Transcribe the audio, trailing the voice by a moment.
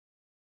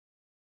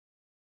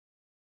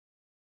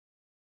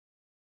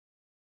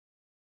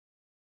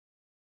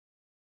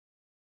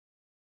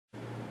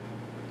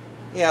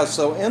Yeah,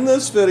 so in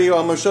this video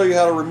I'm going to show you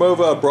how to remove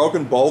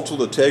broken bolts with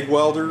a TIG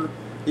welder.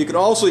 You can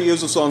also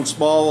use this on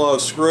small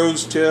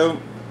screws too.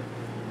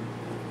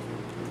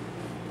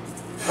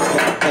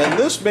 And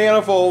this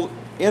manifold,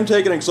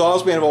 intake and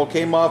exhaust manifold,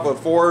 came off a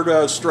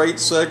Ford straight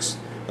 6,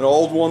 an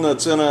old one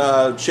that's in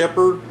a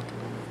chipper.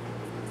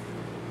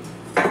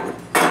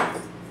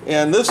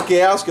 And this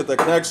gasket that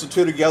connects the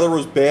two together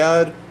was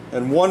bad,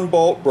 and one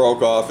bolt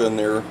broke off in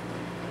there.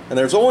 And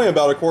there's only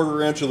about a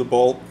 1/4 inch of the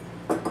bolt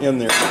in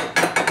there.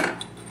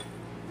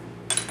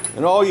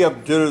 And all you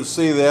have to do to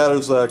see that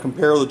is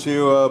compare the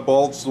two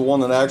bolts, the one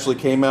that actually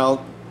came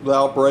out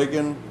without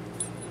breaking.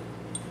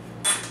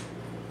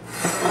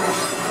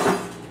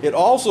 It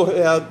also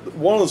had,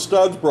 one of the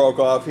studs broke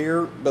off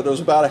here, but there's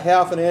about a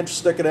 1/2 inch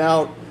sticking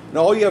out. And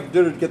all you have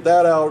to do to get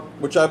that out,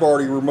 which I've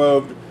already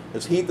removed,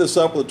 is heat this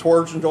up with a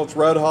torch until it's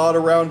red hot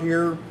around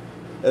here,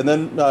 and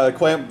then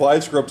clamp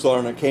vice grips on it,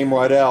 and it came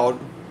right out.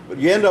 But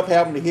you end up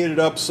having to heat it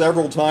up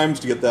several times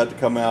to get that to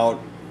come out.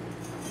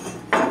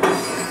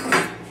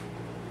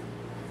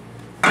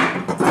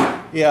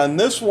 Yeah, and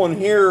this one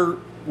here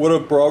would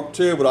have broke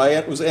too, but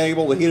I was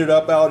able to heat it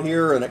up out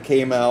here and it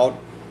came out.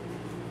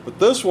 But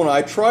this one,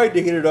 I tried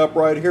to heat it up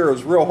right here. It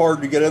was real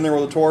hard to get in there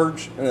with a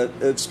torch, and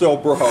it still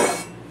broke.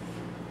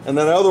 And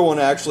that other one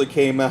actually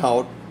came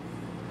out.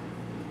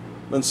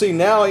 And see,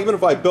 now even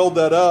if I build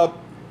that up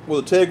with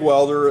a TIG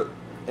welder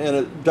and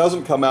it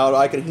doesn't come out,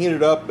 I can heat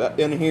it up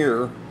in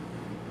here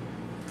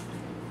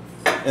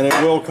and it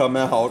will come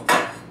out.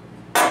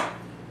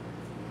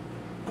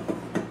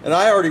 And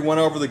I already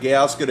went over the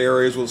gasket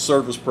areas with a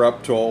surface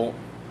prep tool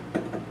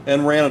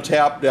and ran a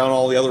tap down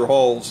all the other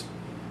holes.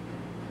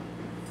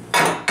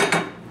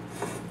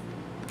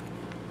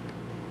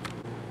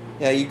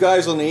 Yeah, you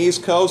guys on the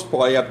East Coast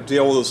probably have to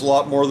deal with this a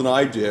lot more than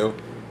I do.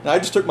 And I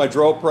just took my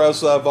drill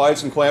press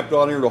vise and clamped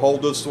on here to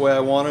hold this the way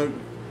I want it.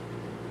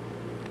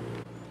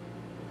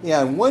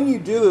 Yeah, and when you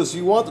do this,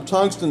 you want the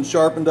tungsten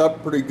sharpened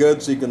up pretty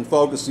good so you can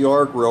focus the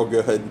arc real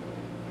good.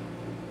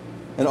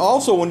 And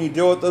also when you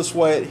do it this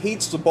way, it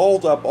heats the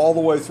bolt up all the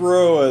way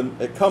through and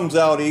it comes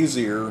out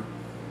easier.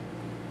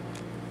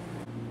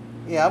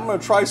 Yeah, I'm going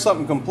to try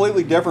something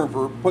completely different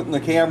for putting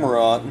the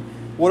camera on.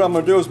 What I'm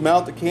going to do is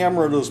mount the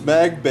camera to this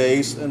mag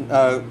base and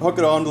hook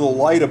it onto the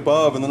light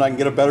above, and then I can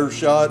get a better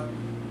shot.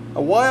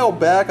 A while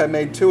back I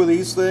made 2 of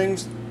these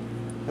things,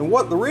 and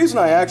the reason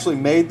I actually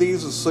made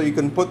these is so you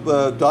can put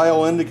the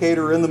dial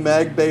indicator in the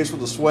mag base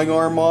with a swing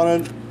arm on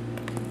it.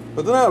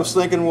 But then I was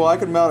thinking, well, I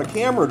could mount a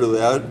camera to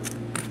that.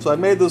 So I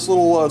made this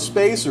little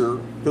spacer,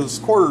 because it's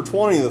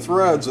 1/4-20 the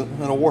threads,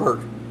 and it'll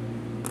work.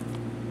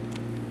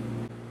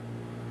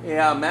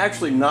 Yeah, I'm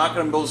actually not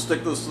going to be able to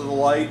stick this to the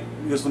light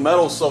because the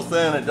metal's so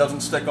thin it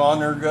doesn't stick on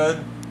there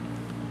good.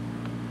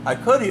 I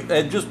could,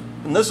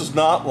 and this is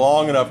not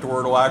long enough to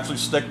where it'll actually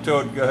stick to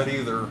it good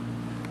either.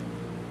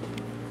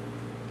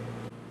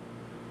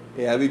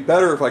 Yeah, it'd be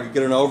better if I could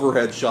get an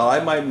overhead shot.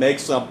 I might make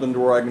something to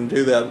where I can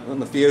do that in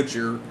the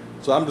future,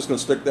 so I'm just going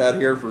to stick that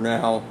here for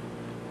now.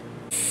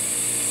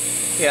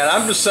 Yeah, and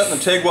I'm just setting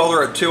the TIG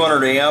welder at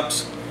 200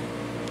 amps.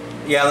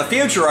 Yeah, in the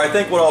future, I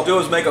think what I'll do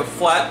is make a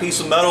flat piece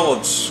of metal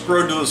that's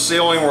screwed to the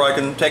ceiling where I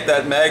can take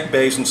that mag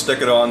base and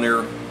stick it on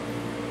there.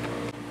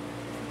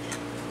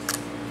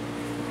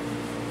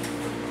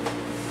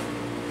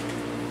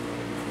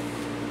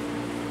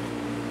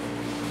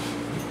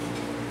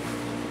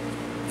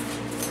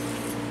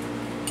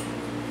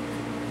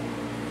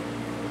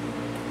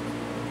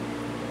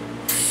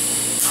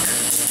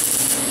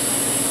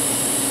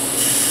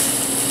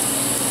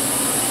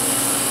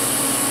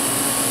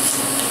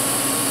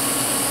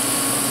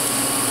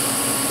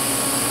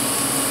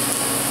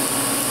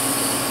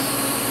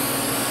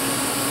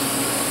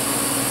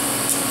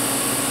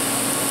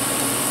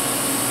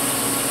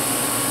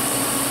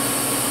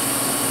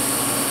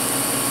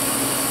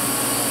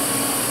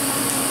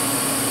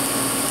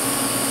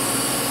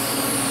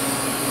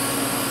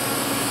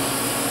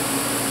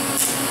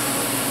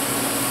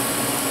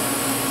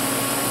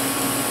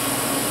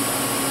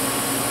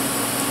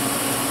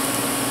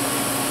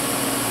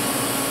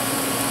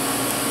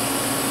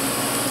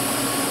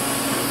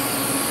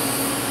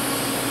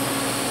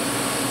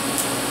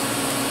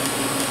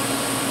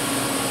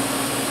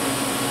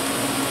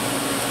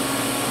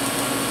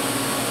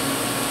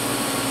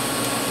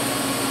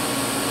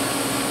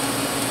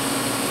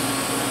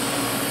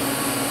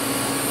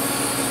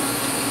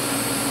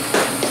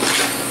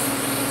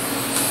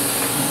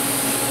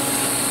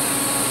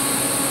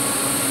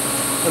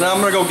 And I'm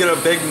going to go get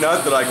a big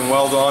nut that I can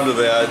weld onto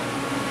that.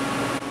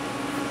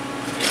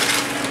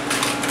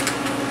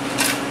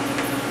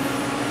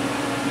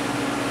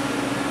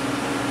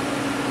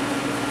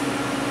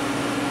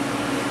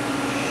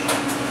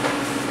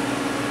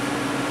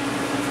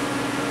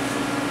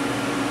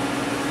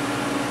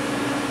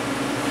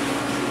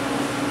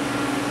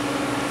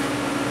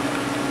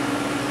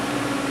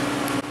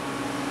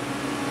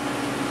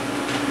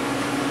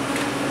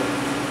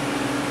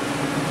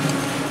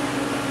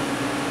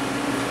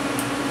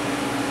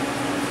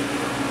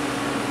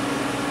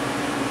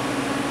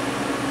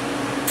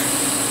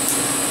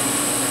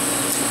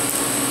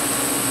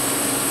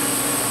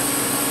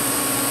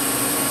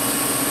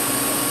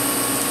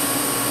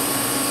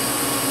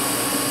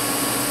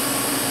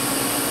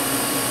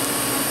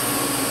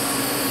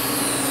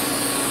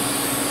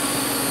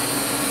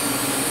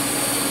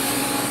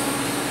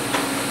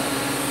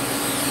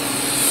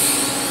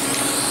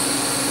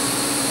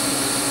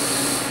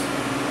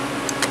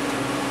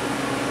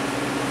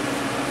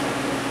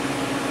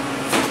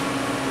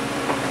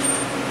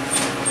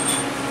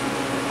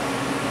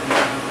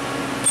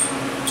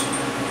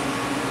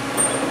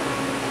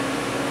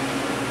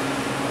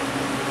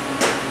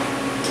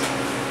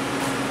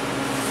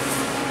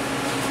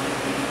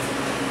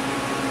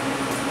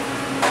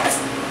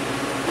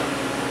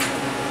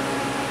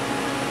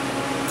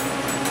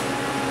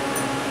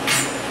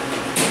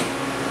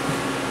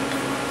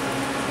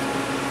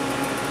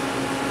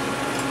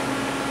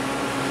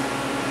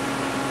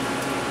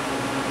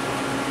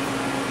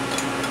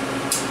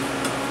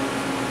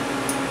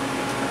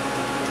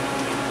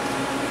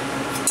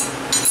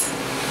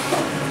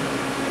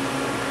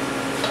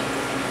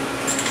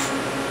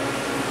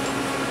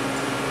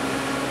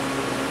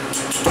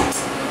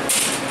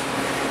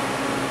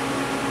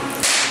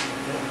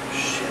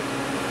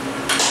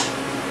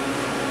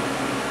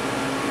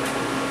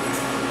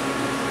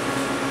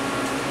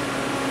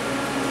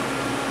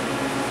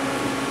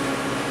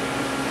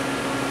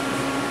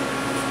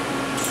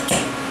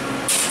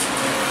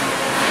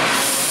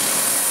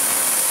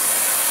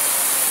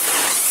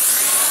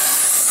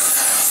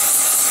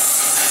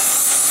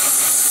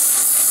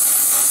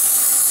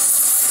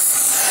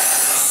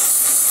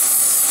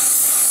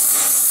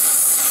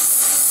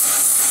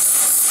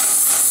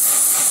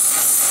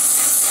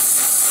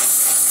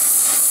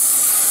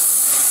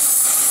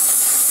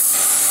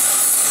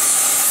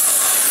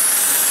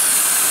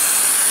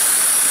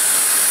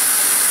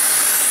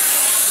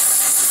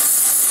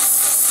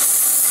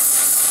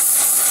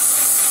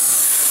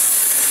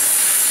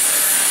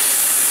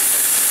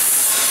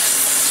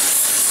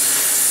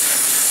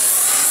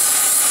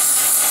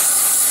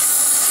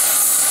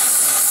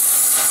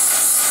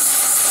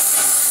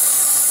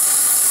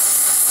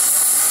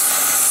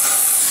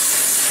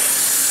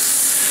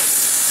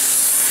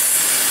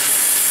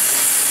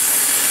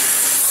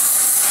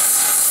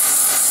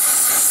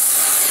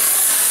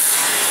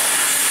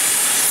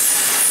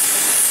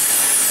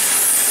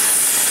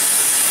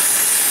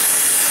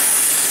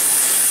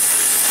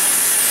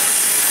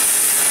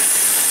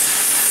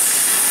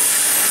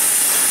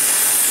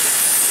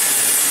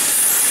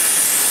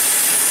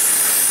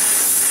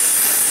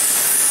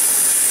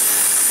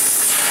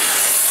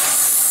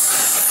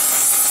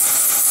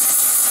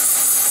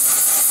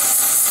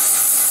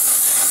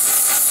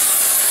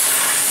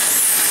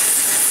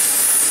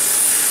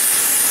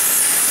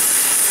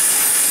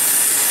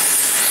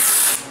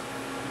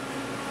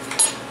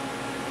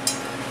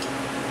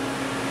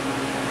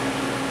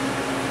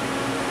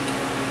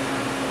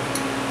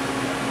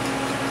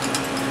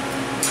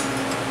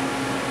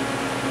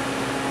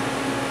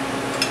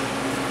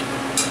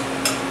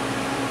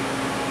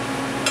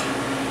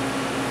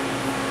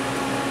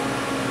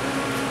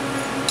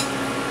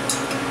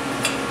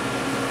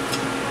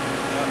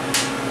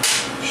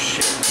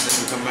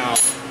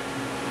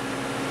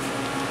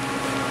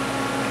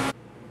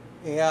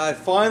 Yeah, I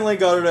finally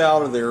got it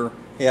out of there.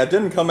 Yeah, it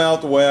didn't come out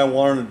the way I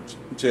wanted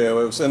it to.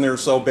 It was in there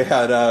so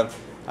bad.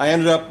 I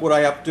ended up, what I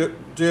have to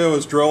do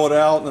is drill it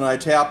out, and I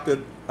tapped it.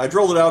 I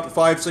drilled it out to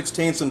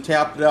 5/16 and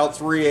tapped it out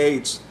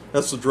 3/8.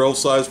 That's the drill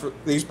size for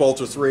these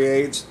bolts are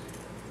 3/8.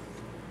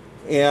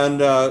 And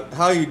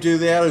how you do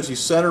that is you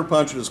center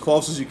punch it as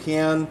close as you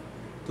can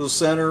to the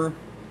center,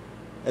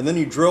 and then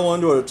you drill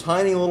into it a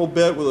tiny little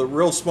bit with a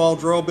real small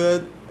drill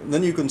bit, and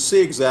then you can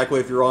see exactly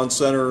if you're on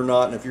center or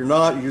not. And if you're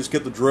not, you just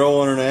get the drill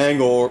on an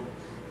angle,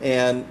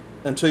 and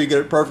until you get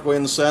it perfectly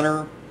in the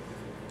center.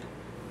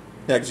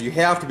 Yeah, because you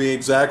have to be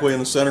exactly in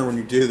the center when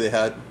you do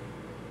that.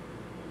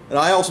 And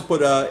I also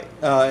put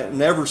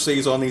never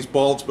seize on these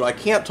bolts, but I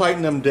can't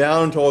tighten them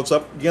down until it's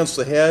up against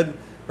the head,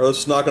 or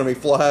it's not going to be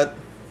flat.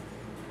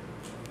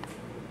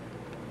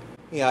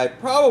 Yeah, I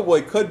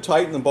probably could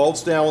tighten the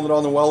bolts down with it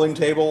on the welding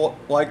table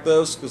like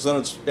this, because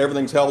then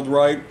everything's held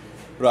right.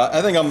 But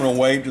I think I'm going to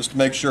wait just to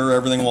make sure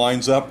everything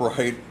lines up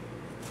right.